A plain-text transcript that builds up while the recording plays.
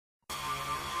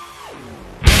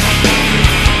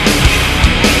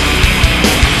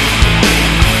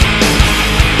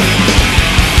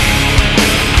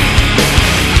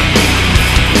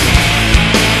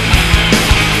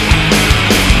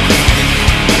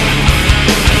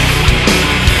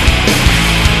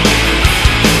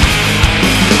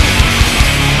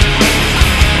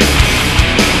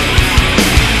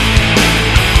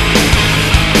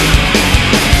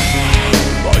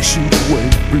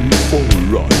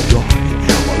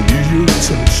your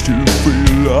touch to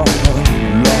feel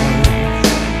alive.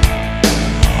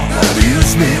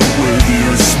 Abuse me with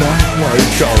your smile, I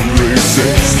can't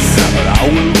resist. And I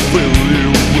will fill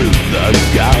you with that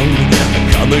gown. I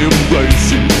can't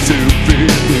embrace you to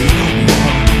be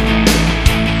one.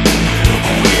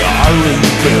 We aren't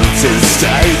built to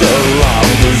stay the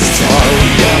longest time.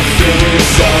 Your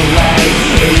feelings are like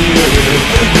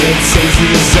your taste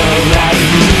is all I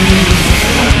need.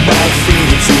 My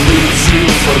fear to lose you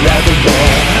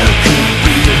forevermore could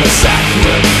be a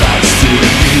sacrifice to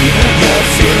you. Your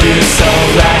feelings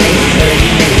all I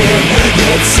hate,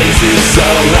 your taste is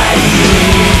all I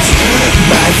need.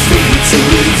 My fear to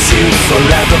lose you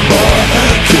forevermore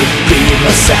could be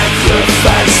a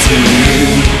sacrifice to you.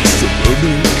 So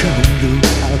burning candle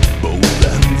at both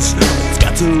ends,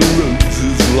 scatter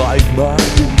roses like my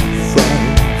friends.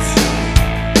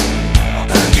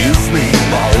 Give me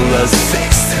more than 6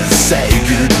 to say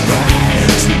goodbye.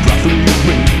 So don't leave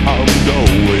me, I'm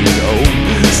going home.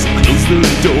 So close the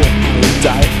door, I'll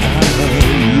die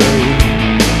alone.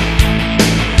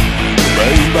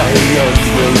 Maybe my earth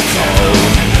will call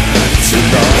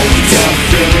tonight. Your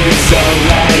feelings all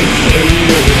I hate,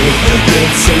 your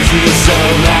taste is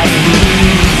all I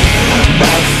need.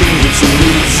 My fear to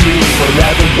lose you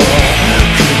forevermore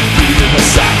could be a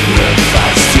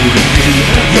sacrifice to you.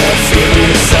 Your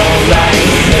feelings all I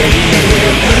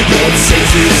hate, your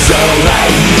taste is all I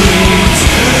need.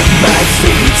 My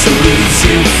fear to lose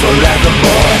you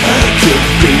forevermore could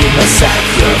be a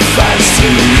sacrifice to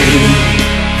you.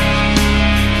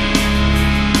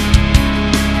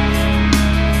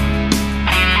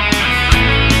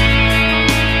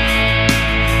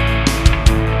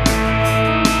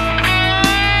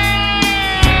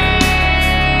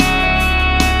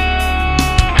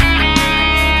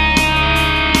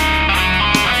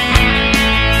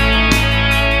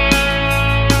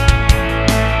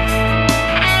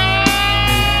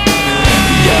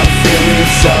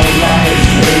 All I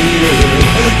hate,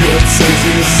 your taste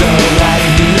is all I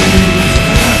need.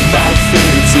 My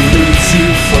fear to lose you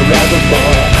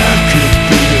forevermore could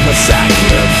be a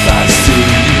sacrifice to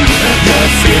you. Your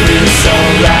fear is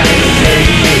all I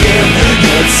hate,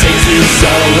 your taste is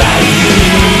all I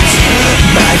need.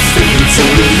 My fear to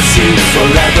lose you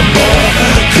forevermore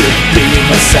could be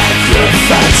a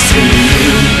sacrifice to you.